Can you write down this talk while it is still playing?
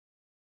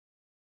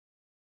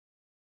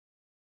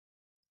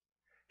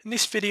In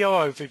this video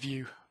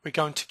overview, we're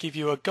going to give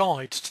you a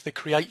guide to the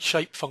Create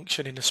Shape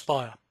function in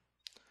Aspire.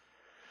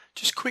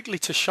 Just quickly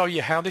to show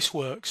you how this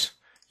works,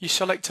 you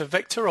select a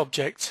vector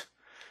object.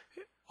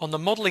 On the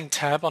Modeling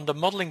tab under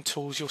Modeling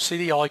Tools, you'll see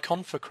the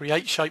icon for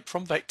Create Shape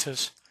from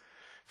Vectors.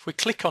 If we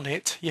click on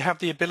it, you have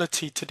the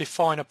ability to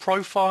define a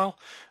profile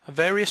and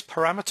various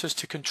parameters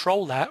to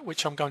control that,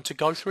 which I'm going to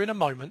go through in a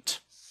moment.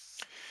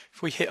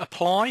 If we hit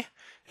Apply,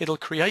 it'll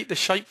create the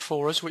shape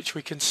for us, which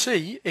we can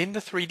see in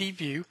the 3D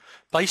view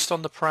based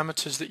on the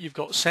parameters that you've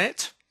got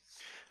set.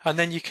 And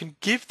then you can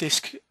give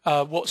this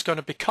what's going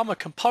to become a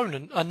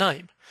component a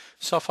name.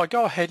 So if I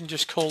go ahead and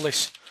just call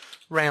this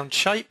round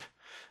shape,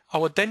 I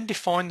would then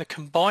define the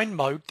combine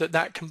mode that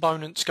that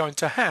component's going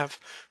to have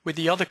with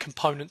the other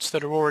components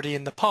that are already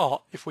in the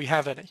part, if we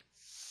have any.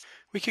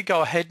 We could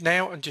go ahead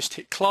now and just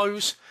hit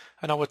close,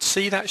 and I would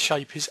see that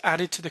shape is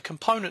added to the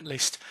component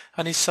list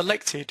and is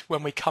selected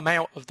when we come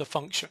out of the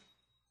function.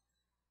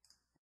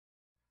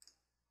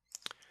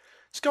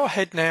 Let's go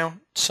ahead now,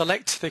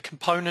 select the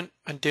component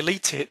and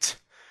delete it.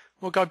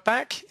 We'll go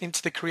back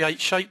into the Create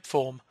Shape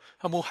form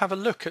and we'll have a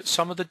look at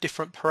some of the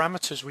different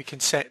parameters we can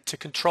set to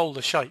control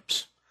the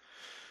shapes.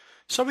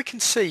 So we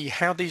can see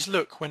how these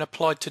look when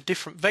applied to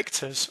different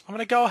vectors. I'm going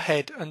to go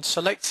ahead and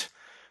select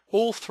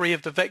all three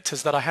of the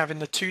vectors that I have in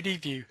the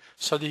 2D view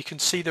so that you can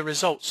see the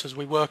results as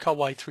we work our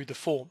way through the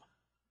form.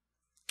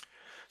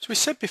 So we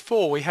said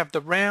before we have the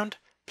round,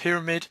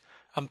 pyramid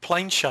and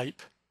plane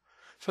shape.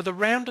 For the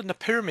round and the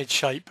pyramid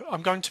shape,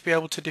 I'm going to be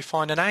able to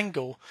define an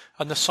angle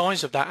and the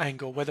size of that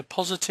angle, whether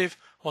positive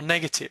or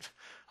negative.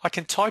 I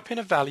can type in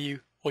a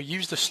value or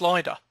use the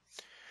slider.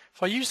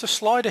 If I use the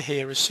slider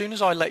here, as soon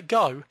as I let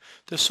go,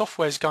 the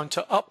software is going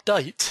to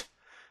update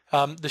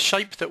the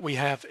shape that we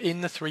have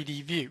in the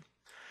 3D view.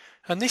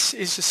 And this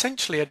is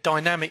essentially a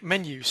dynamic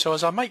menu, so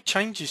as I make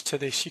changes to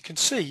this, you can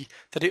see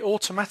that it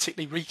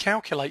automatically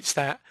recalculates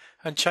that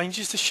and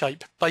changes the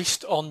shape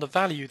based on the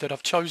value that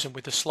I've chosen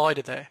with the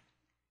slider there.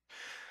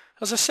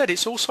 As I said,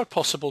 it's also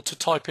possible to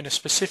type in a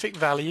specific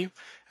value,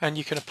 and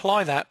you can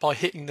apply that by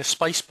hitting the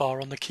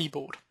spacebar on the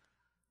keyboard.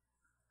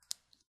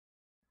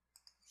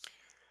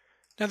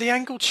 Now the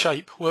angled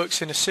shape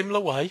works in a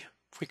similar way.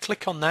 If we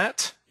click on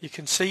that, you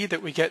can see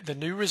that we get the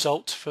new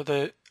result for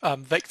the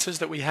vectors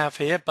that we have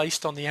here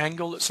based on the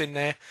angle that's in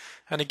there.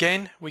 And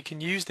again, we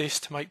can use this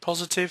to make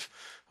positive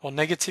or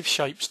negative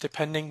shapes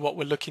depending what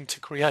we're looking to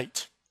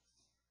create.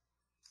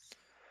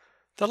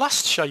 The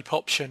last shape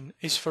option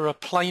is for a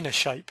planar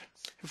shape.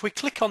 If we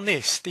click on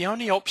this, the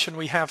only option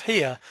we have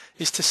here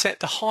is to set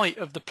the height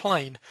of the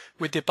plane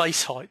with the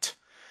base height.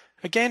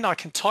 Again, I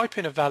can type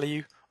in a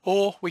value,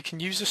 or we can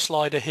use a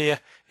slider here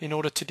in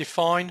order to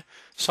define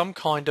some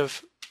kind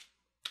of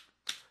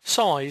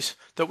size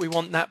that we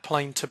want that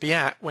plane to be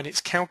at when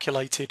it's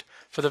calculated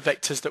for the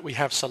vectors that we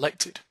have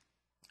selected.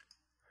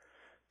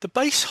 The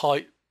base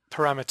height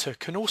parameter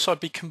can also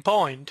be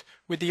combined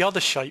with the other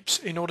shapes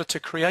in order to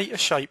create a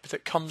shape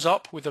that comes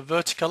up with a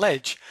vertical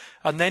edge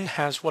and then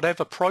has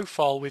whatever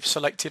profile we've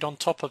selected on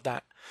top of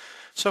that.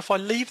 So if I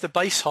leave the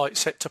base height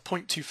set to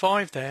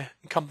 0.25 there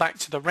and come back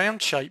to the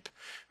round shape,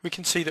 we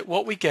can see that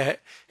what we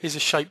get is a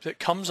shape that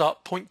comes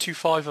up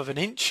 0.25 of an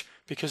inch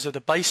because of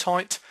the base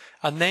height,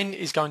 and then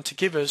is going to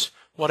give us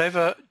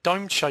whatever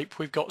domed shape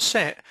we've got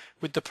set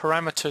with the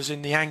parameters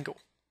in the angle.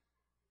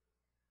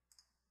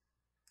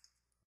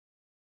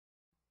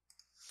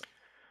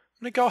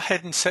 I'm going to go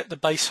ahead and set the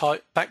base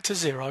height back to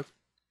 0,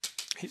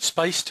 hit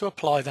space to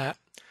apply that,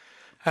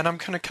 and I'm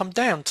going to come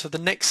down to the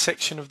next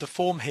section of the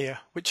form here,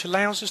 which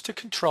allows us to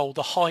control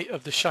the height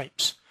of the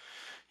shapes.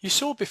 You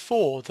saw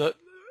before that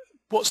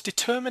what's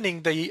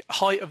determining the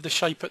height of the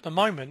shape at the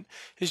moment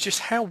is just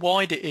how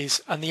wide it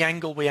is and the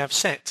angle we have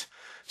set.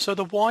 So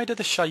the wider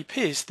the shape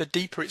is, the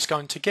deeper it's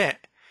going to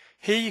get.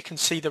 Here you can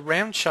see the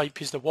round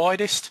shape is the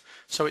widest,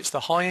 so it's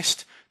the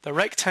highest. The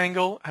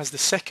rectangle has the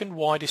second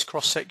widest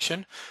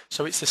cross-section,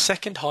 so it's the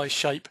second highest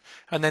shape,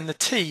 and then the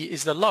T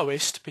is the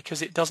lowest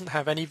because it doesn't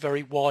have any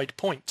very wide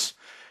points.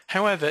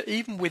 However,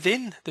 even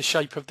within the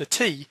shape of the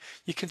T,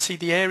 you can see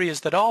the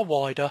areas that are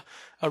wider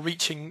are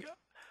reaching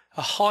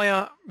a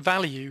higher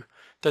value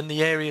than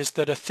the areas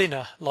that are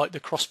thinner, like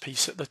the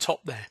crosspiece at the top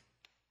there.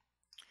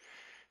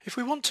 If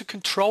we want to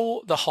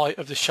control the height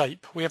of the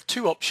shape, we have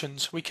two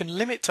options. We can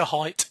limit to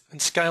height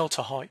and scale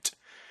to height.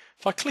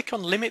 If I click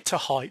on limit to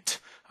height,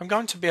 I'm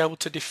going to be able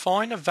to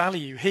define a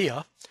value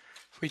here.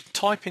 If we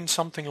type in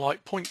something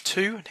like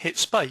 0.2 and hit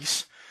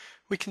space,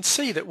 we can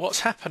see that what's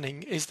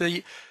happening is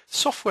the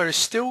software is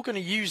still going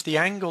to use the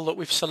angle that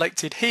we've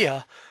selected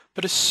here,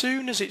 but as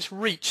soon as it's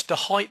reached the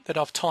height that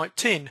I've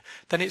typed in,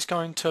 then it's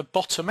going to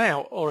bottom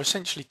out, or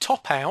essentially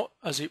top out,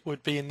 as it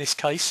would be in this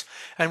case,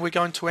 and we're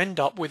going to end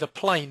up with a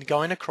plane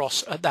going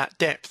across at that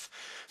depth.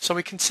 So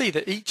we can see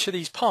that each of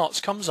these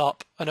parts comes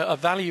up, and at a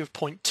value of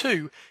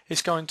 0.2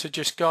 is going to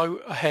just go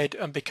ahead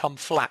and become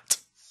flat.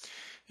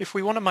 If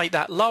we want to make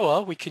that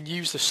lower, we can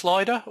use the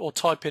slider or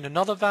type in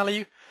another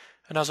value,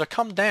 and as I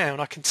come down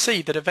I can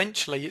see that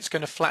eventually it's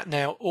going to flatten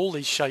out all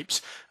these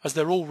shapes as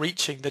they're all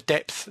reaching the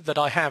depth that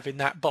I have in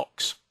that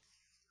box.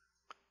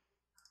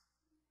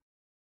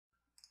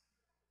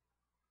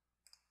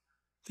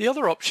 The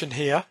other option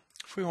here,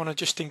 if we want to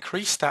just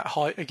increase that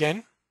height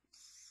again,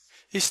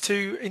 is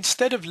to,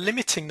 instead of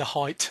limiting the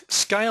height,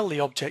 scale the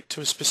object to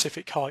a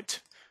specific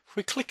height. If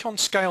we click on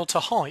Scale to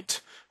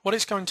Height, what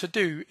it's going to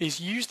do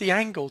is use the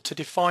angle to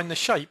define the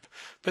shape,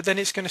 but then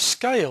it's going to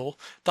scale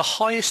the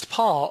highest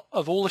part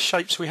of all the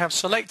shapes we have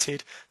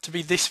selected to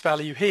be this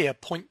value here,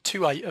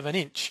 0.28 of an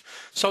inch.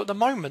 So at the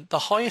moment, the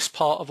highest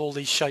part of all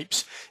these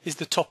shapes is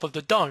the top of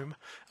the dome,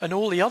 and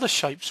all the other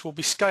shapes will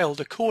be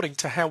scaled according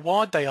to how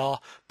wide they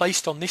are,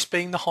 based on this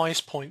being the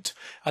highest point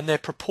and their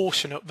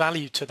proportionate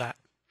value to that.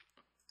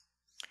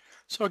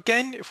 So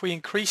again, if we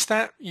increase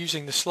that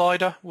using the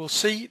slider, we'll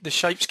see the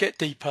shapes get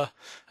deeper,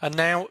 and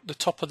now the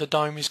top of the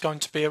dome is going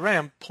to be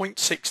around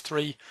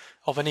 0.63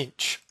 of an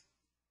inch.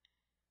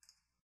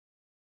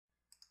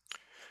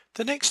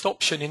 The next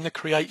option in the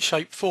Create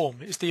Shape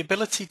form is the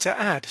ability to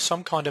add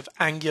some kind of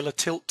angular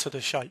tilt to the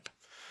shape.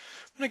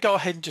 I'm going to go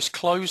ahead and just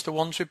close the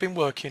ones we've been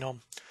working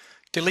on,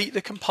 delete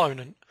the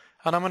component,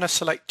 and I'm going to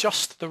select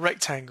just the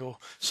rectangle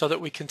so that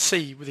we can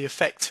see the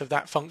effect of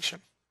that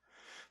function.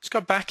 Let's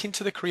go back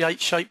into the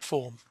Create Shape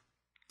form.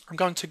 I'm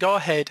going to go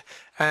ahead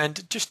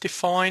and just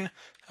define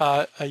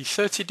a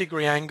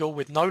 30-degree angle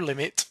with no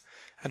limit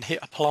and hit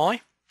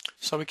Apply.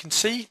 So we can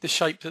see the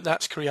shape that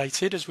that's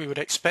created as we would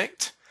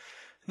expect.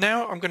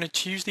 Now I'm going to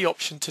choose the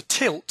option to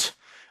tilt,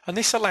 and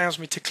this allows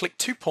me to click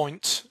 2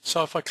 points.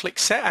 So if I click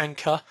Set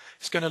Anchor,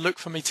 it's going to look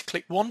for me to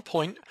click 1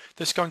 point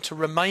that's going to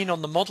remain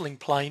on the modeling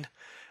plane,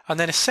 and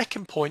then a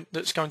second point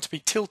that's going to be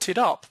tilted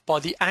up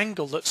by the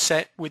angle that's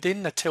set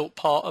within the tilt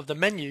part of the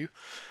menu.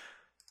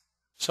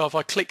 So if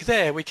I click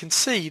there, we can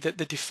see that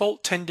the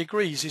default 10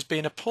 degrees is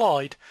being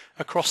applied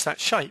across that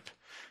shape.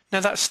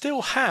 Now that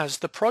still has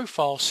the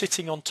profile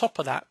sitting on top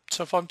of that.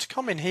 So if I'm to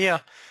come in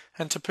here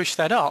and to push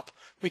that up,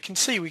 we can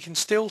see we can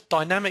still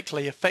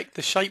dynamically affect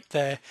the shape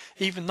there,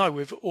 even though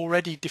we've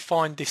already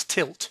defined this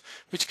tilt,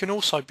 which can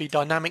also be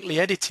dynamically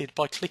edited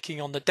by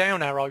clicking on the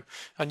down arrow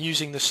and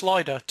using the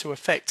slider to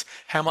affect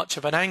how much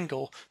of an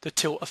angle the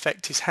tilt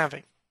effect is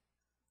having.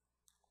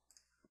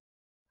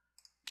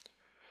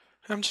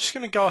 I'm just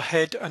going to go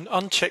ahead and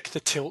uncheck the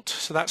tilt,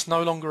 so that's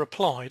no longer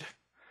applied.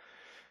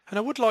 And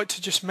I would like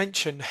to just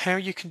mention how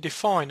you can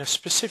define a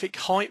specific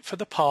height for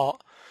the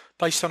part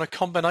based on a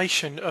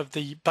combination of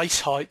the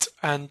base height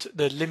and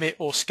the limit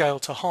or scale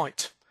to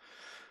height.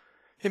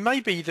 It may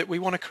be that we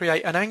want to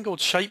create an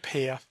angled shape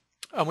here,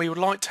 and we would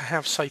like to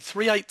have, say,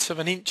 3/8 of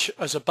an inch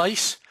as a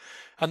base,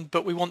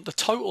 but we want the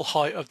total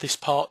height of this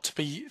part to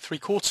be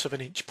 3/4 of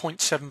an inch,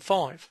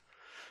 0.75.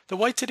 The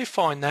way to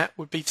define that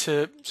would be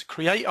to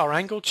create our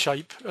angled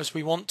shape as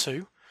we want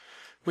to.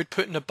 We'd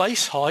put in a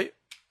base height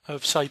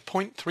of, say,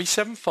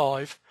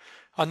 0.375,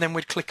 and then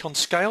we'd click on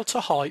Scale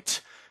to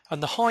Height,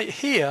 and the height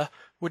here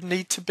would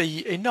need to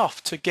be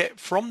enough to get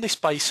from this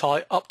base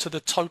height up to the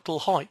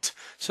total height.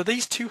 So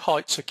these two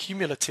heights are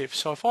cumulative.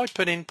 So if I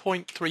put in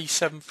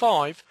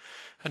 0.375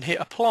 and hit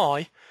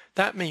Apply,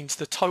 that means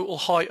the total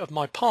height of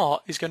my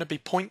part is going to be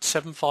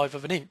 0.75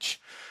 of an inch.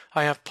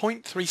 I have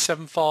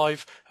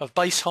 0.375 of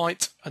base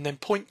height and then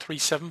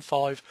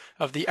 0.375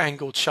 of the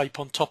angled shape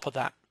on top of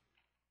that.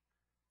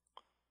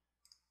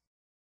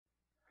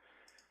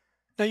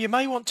 Now you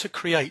may want to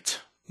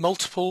create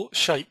multiple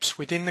shapes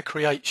within the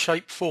Create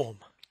Shape form.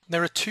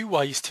 There are two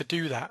ways to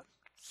do that.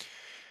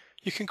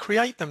 You can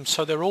create them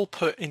so they're all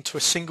put into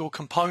a single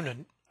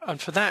component,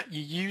 and for that you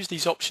use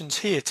these options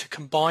here to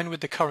combine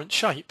with the current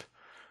shape,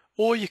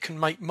 or you can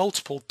make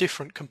multiple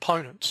different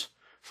components.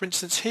 For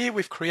instance, here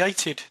we've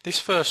created this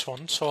first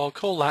one, so I'll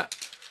call that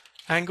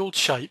Angled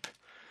Shape,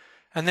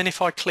 and then if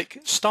I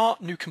click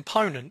Start New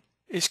Component,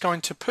 it's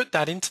going to put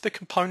that into the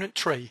component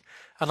tree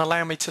and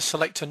allow me to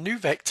select a new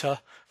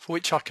vector for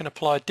which I can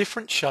apply a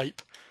different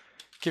shape,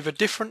 give a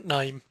different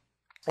name.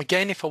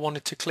 Again, if I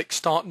wanted to click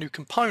Start New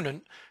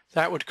Component,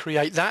 that would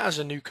create that as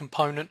a new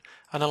component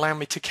and allow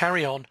me to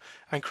carry on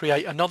and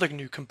create another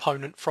new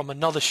component from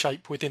another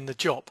shape within the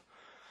job.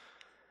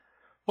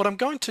 What I'm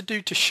going to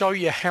do to show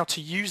you how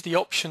to use the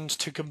options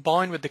to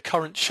combine with the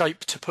current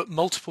shape to put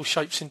multiple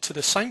shapes into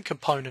the same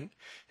component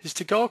is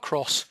to go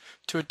across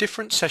to a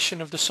different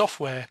session of the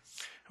software.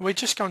 And we're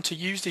just going to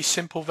use these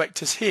simple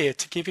vectors here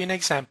to give you an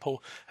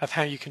example of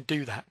how you can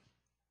do that.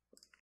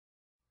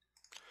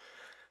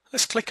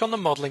 Let's click on the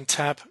Modeling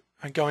tab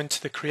and go into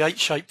the Create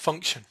Shape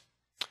function.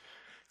 I'm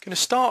going to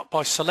start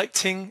by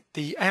selecting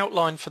the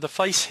outline for the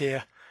face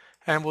here,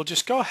 and we'll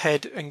just go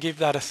ahead and give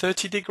that a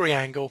 30-degree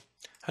angle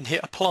and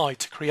hit Apply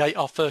to create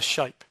our first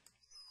shape.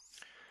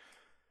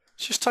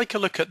 Let's just take a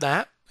look at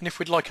that, and if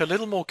we'd like a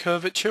little more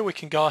curvature, we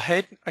can go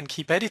ahead and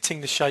keep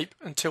editing the shape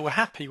until we're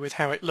happy with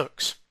how it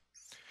looks.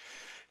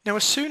 Now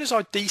as soon as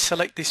I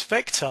deselect this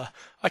vector,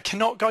 I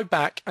cannot go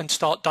back and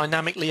start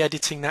dynamically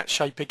editing that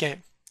shape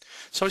again.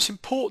 So it's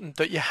important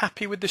that you're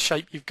happy with the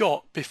shape you've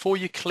got before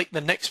you click the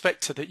next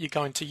vector that you're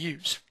going to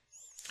use.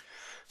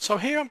 So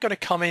here I'm going to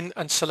come in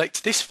and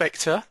select this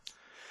vector,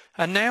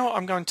 and now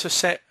I'm going to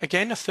set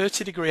again a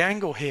 30-degree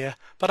angle here,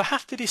 but I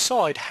have to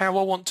decide how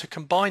I want to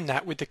combine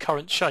that with the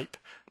current shape.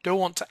 Do I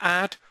want to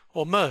add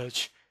or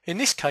merge? In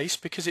this case,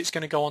 because it's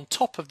going to go on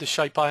top of the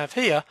shape I have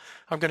here,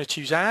 I'm going to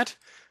choose Add.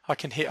 I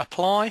can hit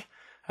Apply,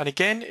 and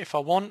again, if I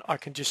want, I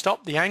can just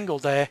up the angle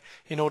there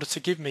in order to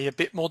give me a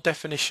bit more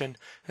definition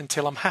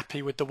until I'm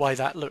happy with the way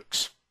that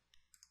looks.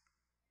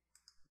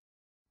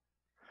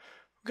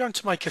 We're going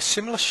to make a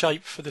similar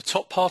shape for the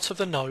top part of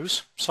the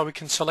nose, so we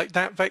can select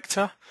that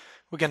vector.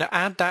 We're going to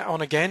add that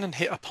on again and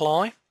hit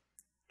Apply.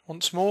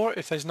 Once more,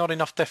 if there's not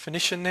enough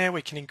definition there,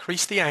 we can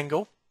increase the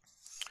angle.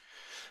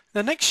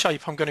 The next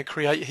shape I'm going to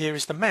create here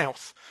is the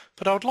mouth,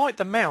 but I would like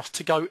the mouth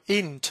to go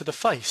into the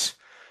face.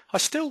 I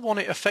still want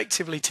it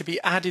effectively to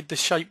be added the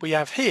shape we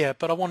have here,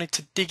 but I want it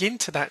to dig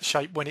into that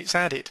shape when it's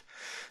added.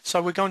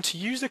 So we're going to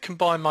use the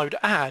combine mode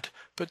Add,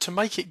 but to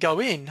make it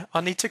go in,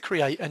 I need to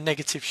create a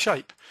negative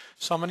shape.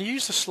 So I'm going to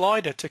use the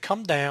slider to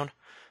come down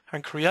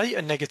and create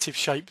a negative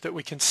shape that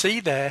we can see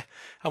there,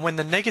 and when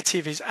the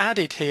negative is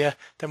added here,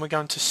 then we're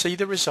going to see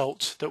the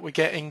results that we're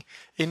getting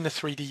in the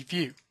 3D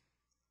view.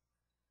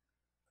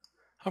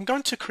 I'm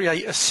going to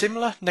create a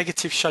similar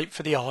negative shape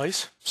for the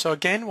eyes. So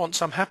again,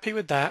 once I'm happy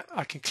with that,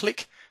 I can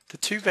click the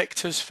two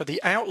vectors for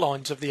the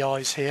outlines of the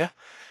eyes here,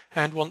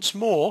 and once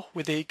more,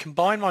 with the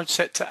combine mode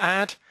set to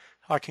Add,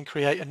 I can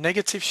create a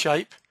negative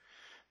shape,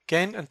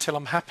 again until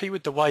I'm happy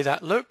with the way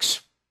that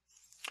looks.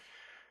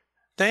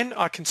 Then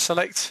I can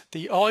select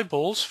the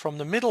eyeballs from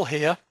the middle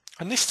here,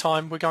 and this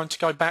time we're going to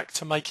go back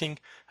to making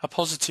a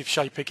positive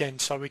shape again,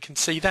 so we can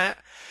see that,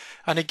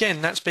 and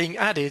again that's being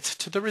added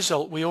to the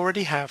result we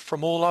already have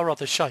from all our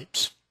other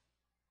shapes.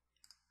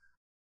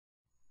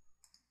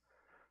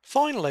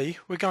 Finally,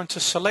 we're going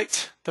to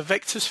select the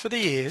vectors for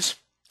the ears,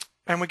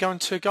 and we're going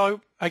to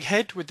go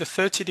ahead with the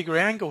 30-degree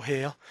angle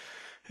here.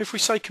 If we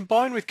say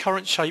combine with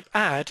current shape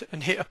Add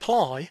and hit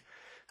Apply,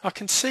 I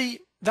can see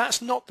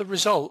that's not the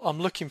result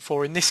I'm looking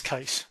for in this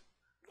case.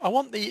 I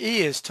want the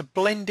ears to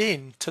blend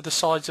in to the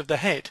sides of the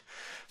head.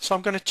 So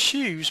I'm going to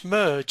choose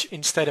Merge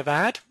instead of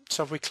Add.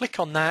 So if we click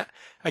on that,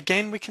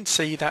 again we can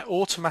see that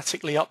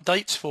automatically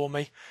updates for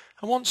me.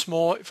 And once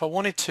more, if I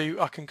wanted to,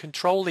 I can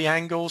control the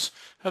angles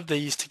of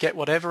these to get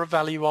whatever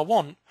value I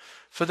want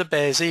for the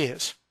bear's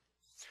ears.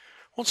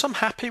 Once I'm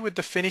happy with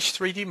the finished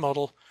 3D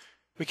model,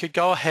 we could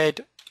go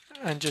ahead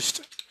and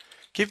just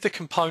give the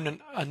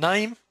component a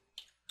name,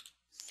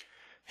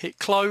 hit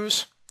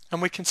Close,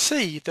 and we can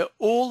see that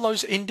all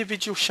those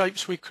individual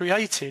shapes we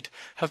created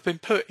have been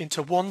put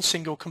into one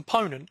single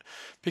component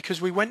because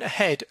we went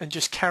ahead and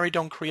just carried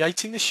on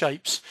creating the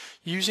shapes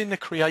using the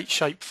Create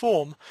Shape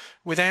form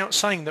without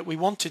saying that we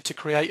wanted to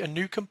create a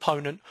new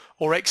component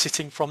or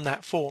exiting from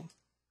that form.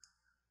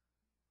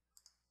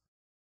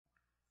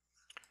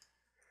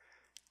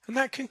 And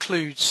that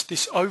concludes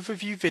this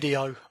overview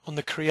video on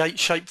the Create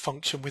Shape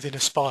function within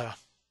Aspire.